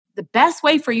the best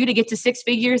way for you to get to six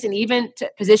figures and even to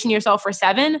position yourself for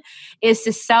seven is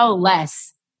to sell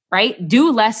less, right?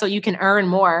 Do less so you can earn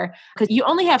more, because you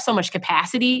only have so much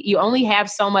capacity. You only have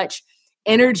so much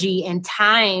energy and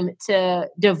time to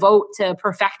devote to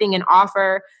perfecting an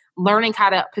offer, learning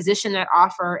how to position that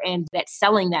offer, and that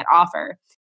selling that offer.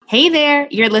 Hey there,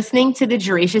 you're listening to the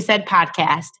Jerisha Said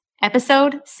podcast,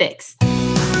 episode 6.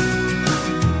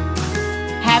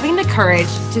 Having the courage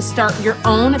to start your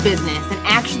own business and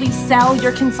actually sell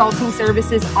your consulting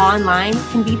services online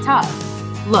can be tough.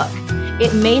 Look,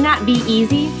 it may not be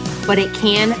easy, but it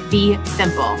can be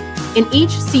simple. In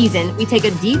each season, we take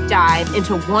a deep dive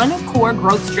into one core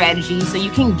growth strategy so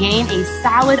you can gain a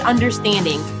solid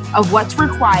understanding of what's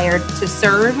required to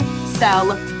serve,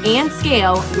 sell, and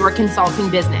scale your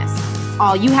consulting business.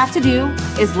 All you have to do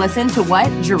is listen to what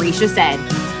Jerisha said.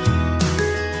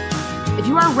 If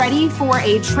you are ready for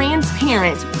a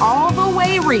transparent, all the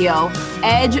way real,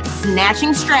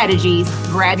 edge-snatching strategies,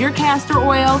 grab your castor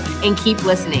oil and keep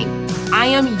listening. I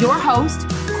am your host,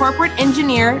 corporate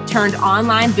engineer turned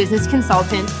online business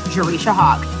consultant, Jerisha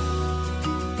Hawk.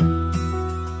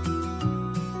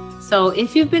 So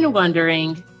if you've been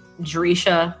wondering,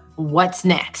 Jerisha, what's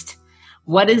next?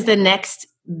 What is the next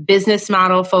business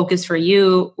model focus for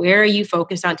you? Where are you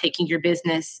focused on taking your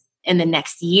business in the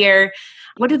next year?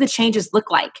 What do the changes look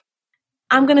like?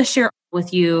 I'm going to share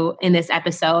with you in this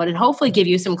episode and hopefully give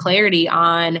you some clarity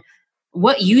on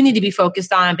what you need to be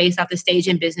focused on based off the stage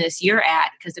in business you're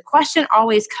at. Because the question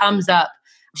always comes up,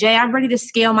 Jay, I'm ready to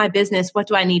scale my business. What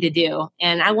do I need to do?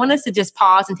 And I want us to just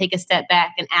pause and take a step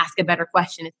back and ask a better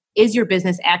question. Is your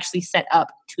business actually set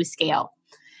up to scale?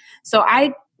 So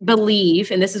I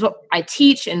believe, and this is what I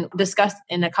teach and discuss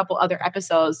in a couple other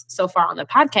episodes so far on the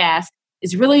podcast,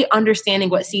 is really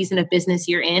understanding what season of business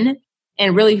you're in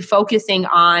and really focusing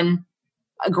on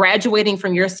graduating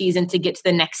from your season to get to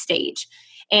the next stage.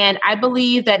 And I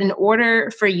believe that in order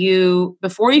for you,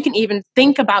 before you can even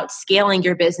think about scaling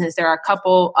your business, there are a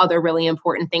couple other really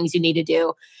important things you need to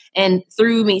do. And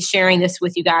through me sharing this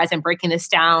with you guys and breaking this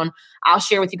down, I'll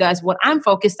share with you guys what I'm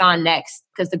focused on next,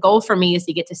 because the goal for me is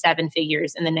to get to 7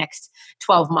 figures in the next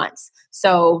 12 months.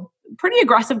 So pretty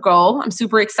aggressive goal. I'm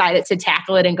super excited to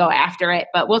tackle it and go after it.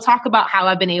 But we'll talk about how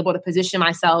I've been able to position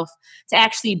myself to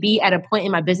actually be at a point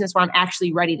in my business where I'm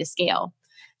actually ready to scale.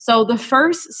 So the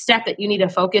first step that you need to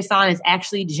focus on is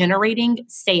actually generating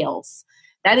sales.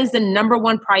 That is the number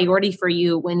one priority for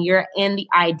you when you're in the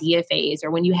idea phase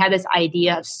or when you have this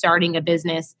idea of starting a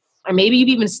business, or maybe you've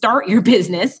even start your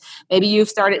business. Maybe you've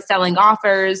started selling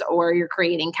offers or you're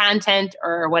creating content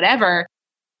or whatever.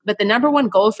 But the number one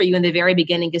goal for you in the very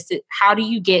beginning is how do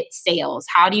you get sales?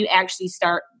 How do you actually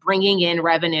start bringing in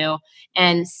revenue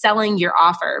and selling your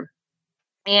offer?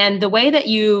 And the way that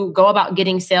you go about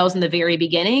getting sales in the very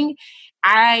beginning,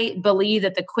 I believe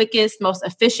that the quickest, most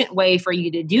efficient way for you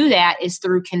to do that is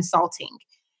through consulting.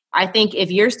 I think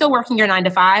if you're still working your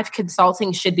 9-to-5,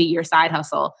 consulting should be your side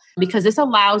hustle, because this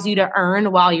allows you to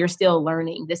earn while you're still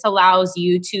learning. This allows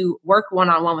you to work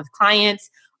one-on-one with clients,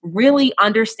 really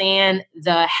understand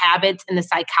the habits and the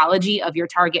psychology of your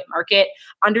target market,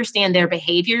 understand their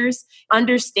behaviors,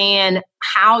 understand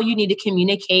how you need to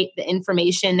communicate the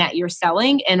information that you're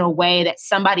selling in a way that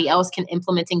somebody else can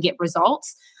implement and get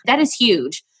results. That is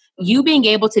huge. You being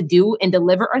able to do and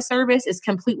deliver a service is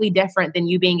completely different than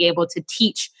you being able to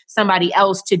teach somebody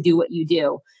else to do what you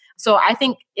do. So I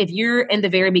think if you're in the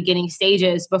very beginning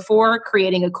stages, before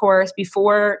creating a course,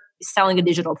 before selling a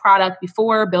digital product,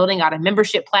 before building out a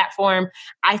membership platform,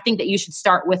 I think that you should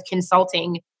start with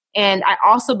consulting. And I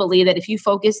also believe that if you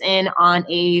focus in on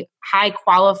a high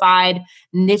qualified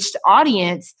niched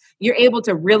audience, you're able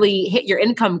to really hit your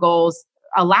income goals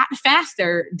a lot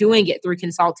faster doing it through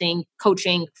consulting,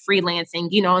 coaching, freelancing,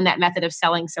 and that method of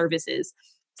selling services.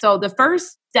 So the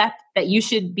first step that you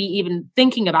should be even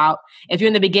thinking about, if you're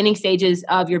in the beginning stages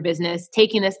of your business,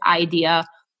 taking this idea,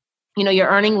 you're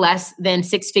earning less than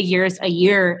 6 figures a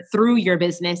year through your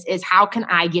business, is how can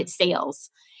I get sales?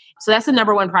 So that's the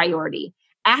number one priority.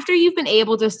 After you've been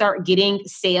able to start getting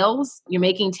sales, you're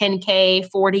making 10K,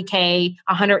 40K,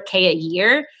 100K a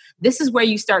year. This is where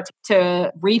you start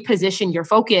to reposition your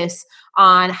focus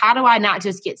on how do I not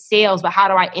just get sales, but how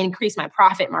do I increase my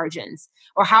profit margins?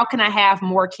 Or how can I have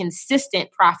more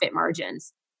consistent profit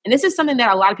margins? And this is something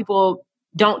that a lot of people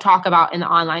don't talk about in the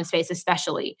online space,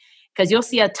 especially because you'll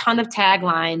see a ton of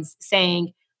taglines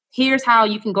saying, here's how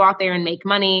you can go out there and make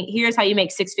money. Here's how you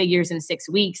make 6 figures in 6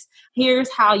 weeks. Here's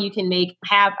how you can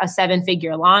have a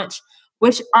 7-figure launch,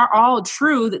 which are all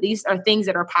true, that these are things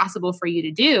that are possible for you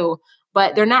to do,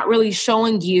 but they're not really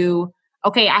showing you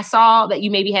okay, I saw that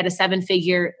you maybe had a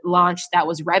 7-figure launch that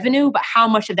was revenue, but how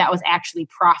much of that was actually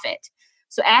profit?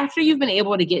 So after you've been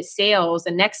able to get sales,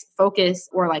 the next focus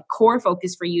or like core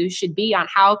focus for you should be on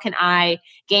how can I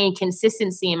gain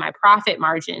consistency in my profit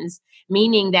margins,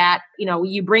 meaning that,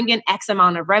 you bring in X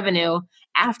amount of revenue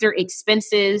after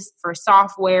expenses for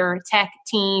software, tech,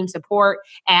 team support,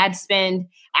 ad spend,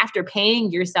 after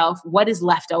paying yourself, what is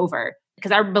left over?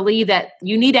 Because I believe that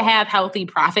you need to have healthy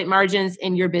profit margins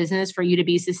in your business for you to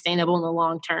be sustainable in the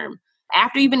long term.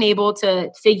 After you've been able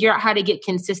to figure out how to get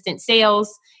consistent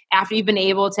sales, after you've been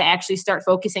able to actually start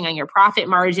focusing on your profit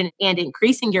margin and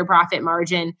increasing your profit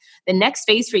margin, the next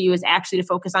phase for you is actually to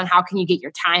focus on how can you get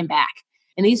your time back.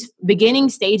 In these beginning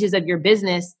stages of your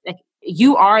business, like,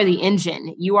 you are the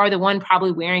engine. You are the one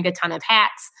probably wearing a ton of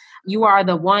hats. You are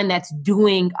the one that's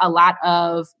doing a lot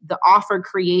of the offer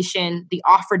creation, the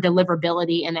offer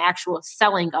deliverability, and the actual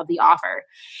selling of the offer.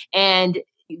 And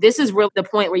this is really the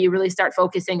point where you really start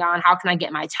focusing on how can I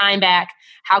get my time back?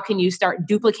 How can you start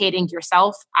duplicating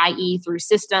yourself, i.e. through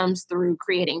systems, through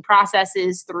creating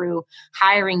processes, through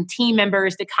hiring team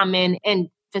members to come in and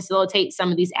facilitate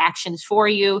some of these actions for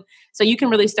you. So you can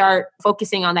really start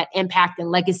focusing on that impact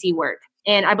and legacy work.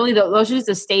 And I believe that those are just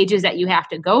the stages that you have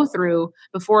to go through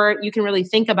before you can really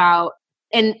think about,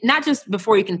 and not just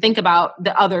before you can think about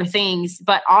the other things,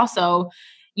 but also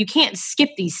you can't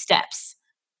skip these steps.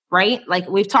 Right? Like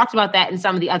we've talked about that in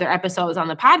some of the other episodes on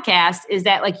the podcast, is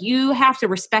that like you have to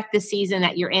respect the season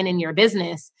that you're in your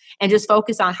business and just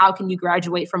focus on how can you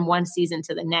graduate from one season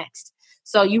to the next.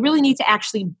 So you really need to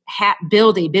actually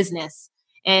build a business.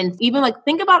 And even like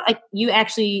think about like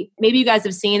maybe you guys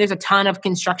have seen there's a ton of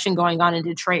construction going on in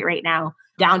Detroit right now,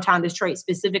 downtown Detroit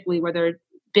specifically, where they're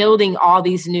building all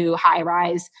these new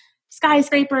high-rise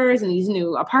skyscrapers and these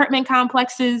new apartment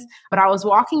complexes. But I was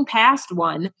walking past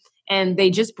one and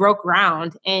they just broke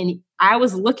ground. And I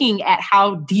was looking at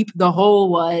how deep the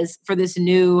hole was for this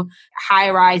new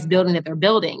high-rise building that they're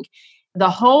building.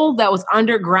 The hole that was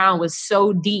underground was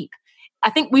so deep. I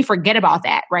think we forget about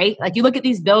that, right? Like you look at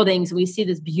these buildings, we see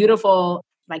this beautiful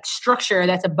like structure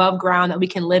that's above ground that we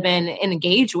can live in and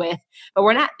engage with, but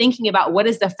we're not thinking about what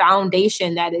is the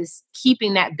foundation that is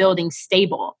keeping that building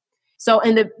stable. So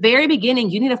in the very beginning,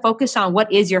 you need to focus on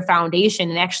what is your foundation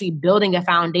and actually building a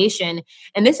foundation.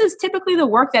 And this is typically the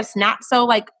work that's not so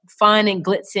like fun and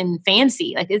glitz and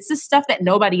fancy. Like it's the stuff that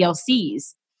nobody else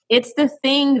sees. It's the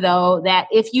thing though, that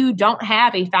if you don't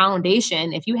have a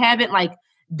foundation, if you haven't like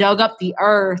dug up the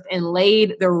earth and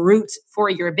laid the roots for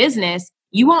your business,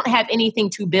 you won't have anything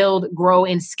to build, grow,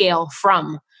 and scale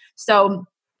from. So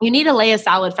you need to lay a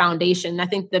solid foundation. I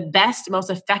think the best, most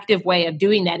effective way of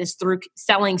doing that is through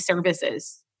selling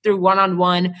services, through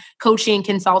one-on-one coaching,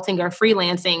 consulting, or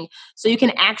freelancing. So you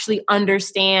can actually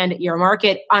understand your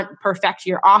market, perfect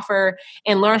your offer,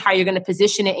 and learn how you're going to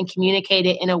position it and communicate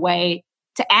it in a way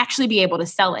to actually be able to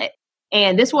sell it.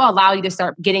 And this will allow you to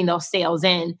start getting those sales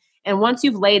in. And once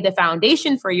you've laid the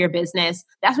foundation for your business,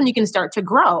 that's when you can start to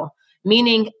grow.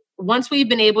 Meaning, once we've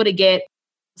been able to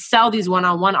sell these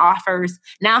one-on-one offers,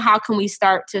 now how can we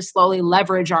start to slowly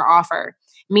leverage our offer?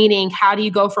 Meaning, how do you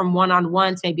go from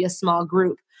one-on-one to maybe a small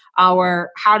group?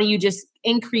 Or how do you just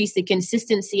increase the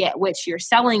consistency at which you're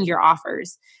selling your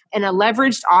offers? And a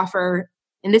leveraged offer,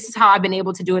 and this is how I've been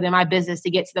able to do it in my business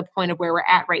to get to the point of where we're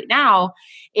at right now,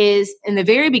 is in the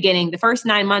very beginning, the first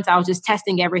 9 months, I was just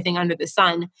testing everything under the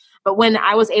sun. But when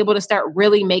I was able to start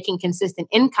really making consistent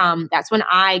income, that's when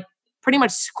I pretty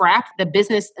much scrapped the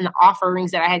business and the offerings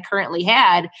that I had currently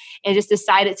had and just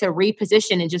decided to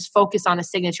reposition and just focus on a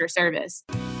signature service.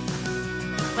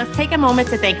 Let's take a moment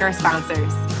to thank our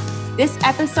sponsors. This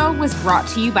episode was brought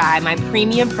to you by my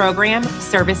premium program,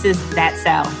 Services That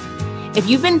Sell. If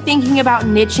you've been thinking about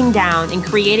niching down and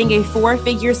creating a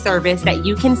 4-figure service that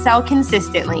you can sell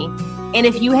consistently, and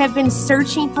if you have been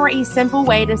searching for a simple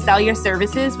way to sell your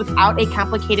services without a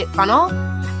complicated funnel,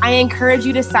 I encourage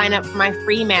you to sign up for my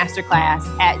free masterclass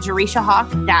at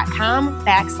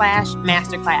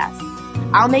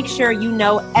jerishahawk.com/masterclass. I'll make sure you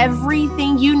know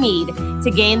everything you need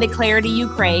to gain the clarity you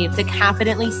crave to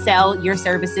confidently sell your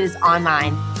services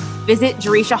online. Visit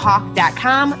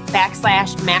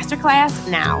jerishahawk.com/masterclass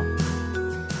now.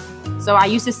 So I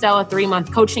used to sell a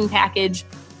 3-month coaching package,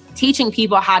 teaching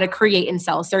people how to create and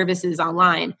sell services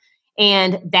online.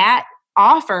 And that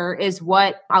offer is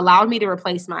what allowed me to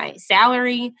replace my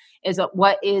salary, is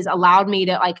what is allowed me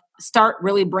to like start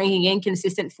really bringing in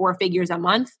consistent 4 figures a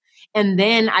month. And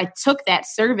then I took that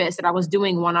service that I was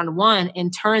doing one-on-one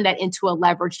and turned that into a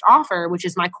leveraged offer, which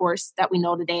is my course that we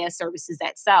know today as Services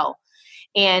That Sell.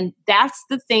 And that's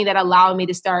the thing that allowed me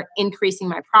to start increasing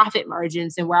my profit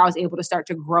margins and where I was able to start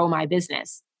to grow my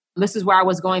business. This is where I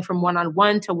was going from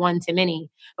one-on-one to one-to-many.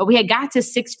 But we had got to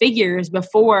six figures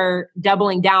before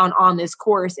doubling down on this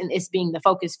course and it's being the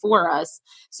focus for us.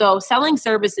 So selling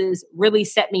services really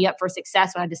set me up for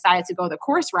success when I decided to go the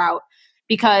course route,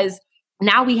 because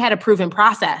now we had a proven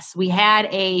process. We had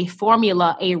a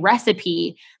formula, a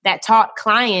recipe that taught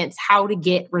clients how to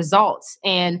get results.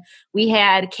 And we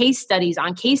had case studies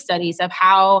on case studies of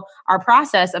how our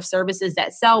process of services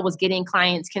that sell was getting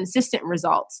clients consistent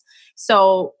results.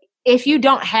 So if you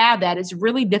don't have that, it's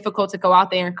really difficult to go out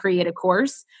there and create a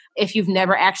course if you've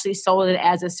never actually sold it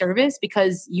as a service,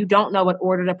 because you don't know what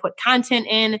order to put content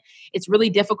in. It's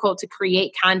really difficult to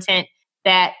create content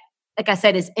that, like I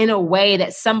said, is in a way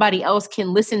that somebody else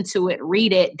can listen to it,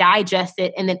 read it, digest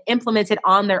it, and then implement it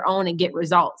on their own and get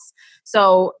results.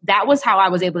 So that was how I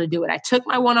was able to do it. I took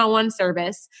my one-on-one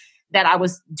service that I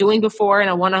was doing before in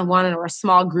a one-on-one or a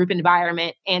small group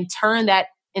environment and turned that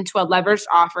into a leveraged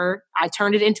offer. I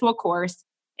turned it into a course,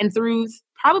 and through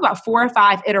probably about 4 or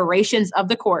 5 iterations of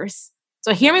the course.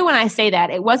 So hear me when I say that.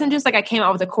 It wasn't just like I came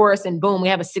out with a course and boom, we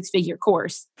have a 6-figure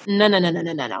course.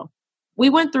 No. We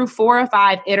went through 4 or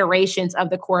 5 iterations of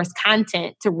the course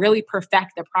content to really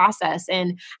perfect the process.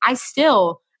 And I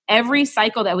still, every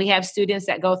cycle that we have students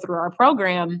that go through our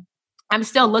program, I'm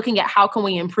still looking at how can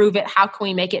we improve it? How can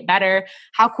we make it better?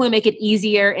 How can we make it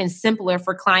easier and simpler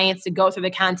for clients to go through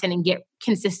the content and get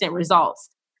consistent results?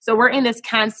 So we're in this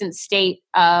constant state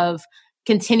of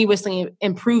continuously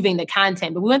improving the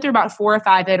content. But we went through about 4 or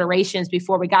 5 iterations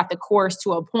before we got the course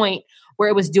to a point where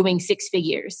it was doing 6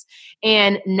 figures.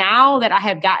 And now that I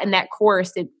have gotten that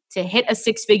course to hit a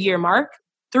 6-figure mark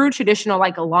through traditional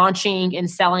like launching and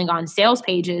selling on sales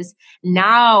pages,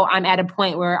 now I'm at a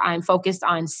point where I'm focused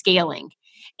on scaling.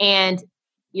 And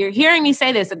you're hearing me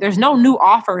say this, that there's no new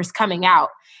offers coming out.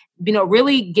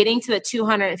 Really getting to the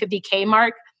 250K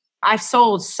mark, I've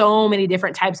sold so many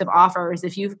different types of offers.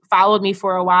 If you've followed me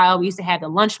for a while, we used to have the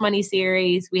Lunch Money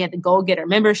series. We had the Goal Getter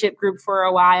membership group for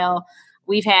a while.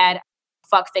 We've had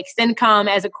Fuck Fixed Income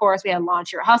as a course. We had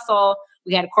Launch Your Hustle.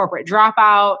 We had a Corporate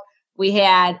Dropout. We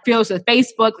had Fearless with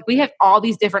Facebook. We have all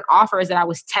these different offers that I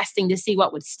was testing to see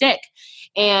what would stick.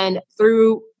 And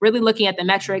through really looking at the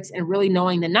metrics and really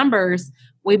knowing the numbers,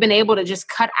 we've been able to just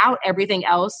cut out everything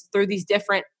else through these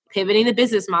different pivoting the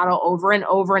business model over and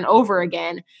over and over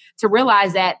again to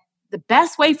realize that the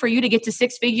best way for you to get to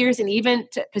 6 figures and even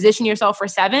to position yourself for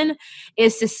 7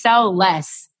 is to sell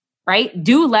less, right?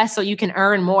 Do less so you can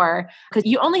earn more, because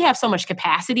you only have so much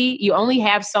capacity. You only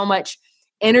have so much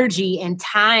energy and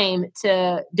time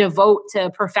to devote to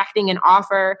perfecting an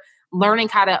offer, learning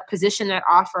how to position that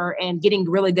offer, and getting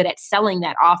really good at selling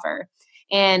that offer.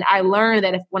 And I learned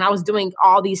that when I was doing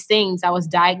all these things, I was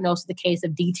diagnosed with the case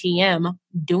of DTM,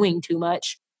 doing too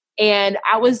much. And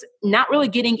I was not really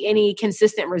getting any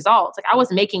consistent results. Like I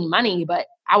was making money, but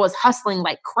I was hustling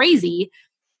like crazy.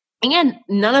 And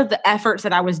none of the efforts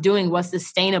that I was doing was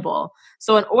sustainable.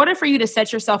 So in order for you to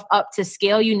set yourself up to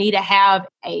scale, you need to have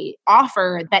an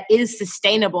offer that is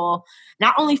sustainable,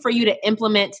 not only for you to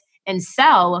implement and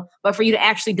sell, but for you to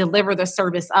actually deliver the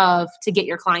service of to get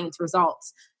your clients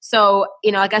results. So,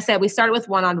 like I said, we started with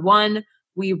one-on-one.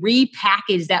 We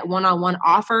repackaged that one-on-one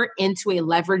offer into a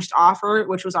leveraged offer,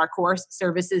 which was our course,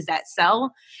 Services That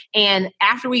Sell. And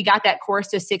after we got that course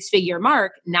to 6-figure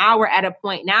mark, now we're at a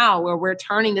point now where we're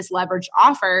turning this leveraged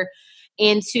offer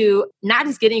into not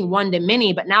just getting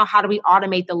one-to-many, but now how do we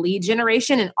automate the lead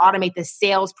generation and automate the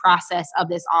sales process of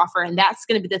this offer? And that's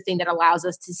going to be the thing that allows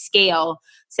us to scale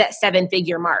to that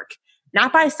 7-figure mark.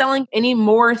 Not by selling any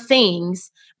more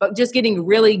things, but just getting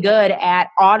really good at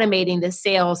automating the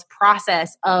sales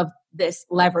process of this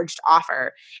leveraged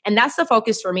offer. And that's the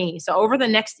focus for me. So over the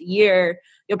next year,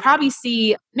 you'll probably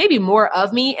see maybe more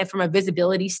of me. And from a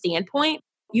visibility standpoint,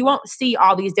 you won't see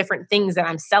all these different things that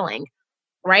I'm selling,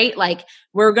 right? Like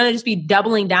we're going to just be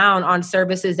doubling down on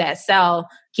Services That Sell,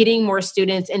 getting more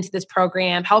students into this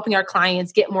program, helping our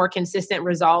clients get more consistent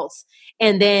results.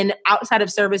 And then outside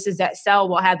of Services That Sell,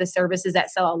 we'll have the Services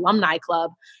That Sell Alumni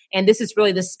Club. And this is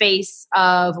really the space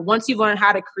of once you've learned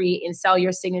how to create and sell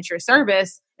your signature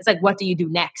service, it's like, what do you do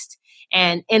next?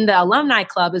 And in the Alumni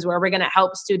Club is where we're going to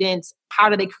help students. How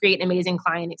do they create an amazing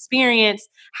client experience?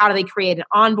 How do they create an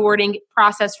onboarding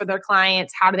process for their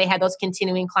clients? How do they have those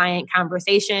continuing client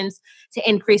conversations to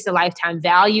increase the lifetime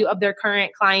value of their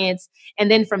current clients? And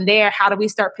then from there, how do we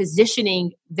start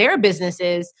positioning their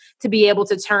businesses to be able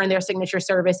to turn their signature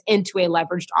service into a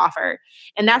leveraged offer?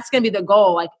 And that's going to be the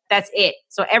goal. Like that's it.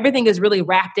 So everything is really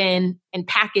wrapped in and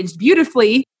packaged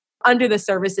beautifully under the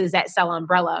Services That Sell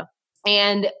umbrella.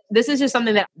 And this is just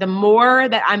something that the more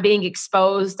that I'm being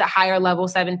exposed to higher level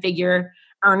 7-figure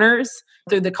earners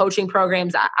through the coaching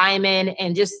programs I'm in,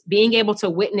 and just being able to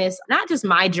witness not just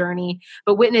my journey,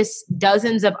 but witness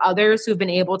dozens of others who've been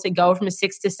able to go from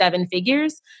 6 to 7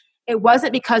 figures. It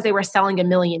wasn't because they were selling a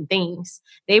million things.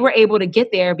 They were able to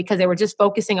get there because they were just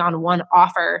focusing on one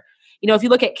offer. If you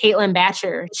look at Caitlin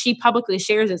Batcher, she publicly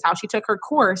shares this, how she took her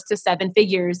course to 7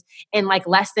 figures in like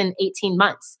less than 18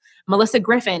 months. Melissa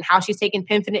Griffin, how she's taken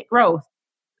Pinfinite Growth,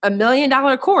 $1 million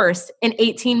course in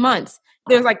 18 months.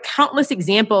 There's like countless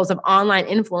examples of online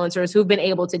influencers who've been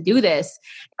able to do this.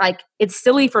 Like, it's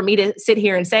silly for me to sit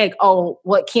here and say, oh,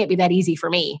 well, it can't be that easy for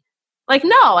me. Like,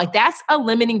 no, like that's a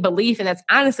limiting belief. And that's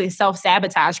honestly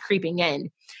self-sabotage creeping in.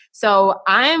 So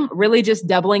I'm really just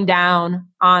doubling down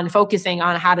on focusing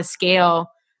on how to scale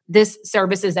this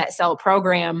Services That Sell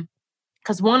program.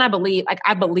 Because one, I believe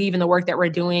in the work that we're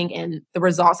doing, and the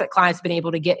results that clients have been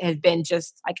able to get have been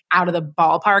just like out of the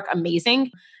ballpark,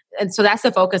 amazing. And so that's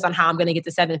the focus on how I'm going to get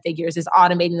to 7 figures, is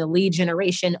automating the lead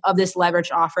generation of this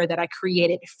leveraged offer that I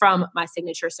created from my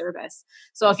signature service.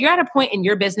 So if you're at a point in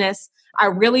your business, I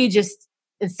really just,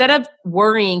 instead of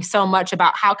worrying so much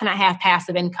about how can I have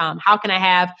passive income, how can I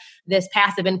have this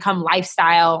passive income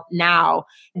lifestyle now,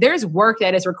 there's work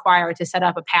that is required to set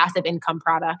up a passive income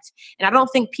product. And I don't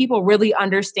think people really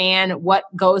understand what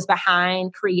goes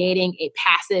behind creating a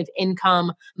passive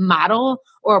income model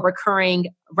or a recurring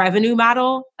revenue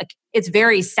model. Like, it's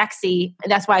very sexy,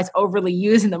 and that's why it's overly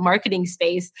used in the marketing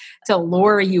space to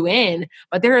lure you in.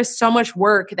 But there is so much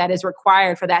work that is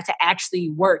required for that to actually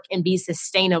work and be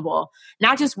sustainable.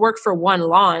 Not just work for one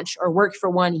launch or work for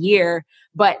 1 year,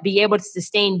 but be able to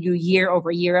sustain you year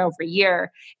over year over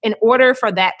year. In order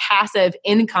for that passive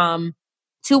income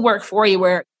to work for you,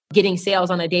 where getting sales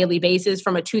on a daily basis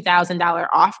from a $2,000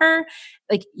 offer,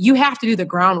 like, you have to do the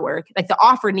groundwork. Like, the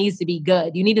offer needs to be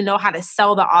good. You need to know how to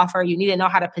sell the offer. You need to know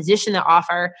how to position the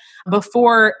offer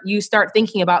before you start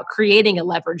thinking about creating a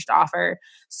leveraged offer.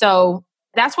 So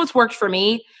that's what's worked for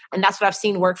me. And that's what I've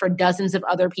seen work for dozens of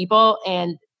other people.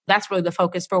 And that's really the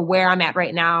focus for where I'm at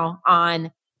right now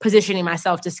on positioning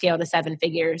myself to scale to 7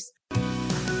 figures.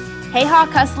 Hey, Hawk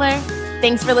Hustler.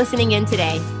 Thanks for listening in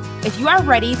today. If you are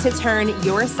ready to turn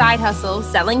your side hustle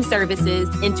selling services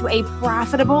into a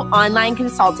profitable online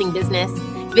consulting business,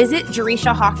 visit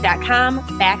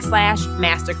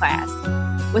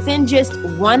JerishaHawk.com/masterclass. Within just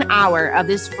 1 hour of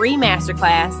this free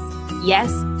masterclass,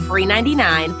 yes, free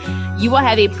 99, you will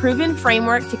have a proven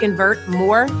framework to convert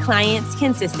more clients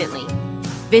consistently.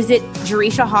 Visit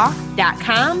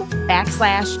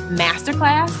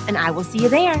JerishaHawk.com/masterclass, and I will see you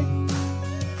there.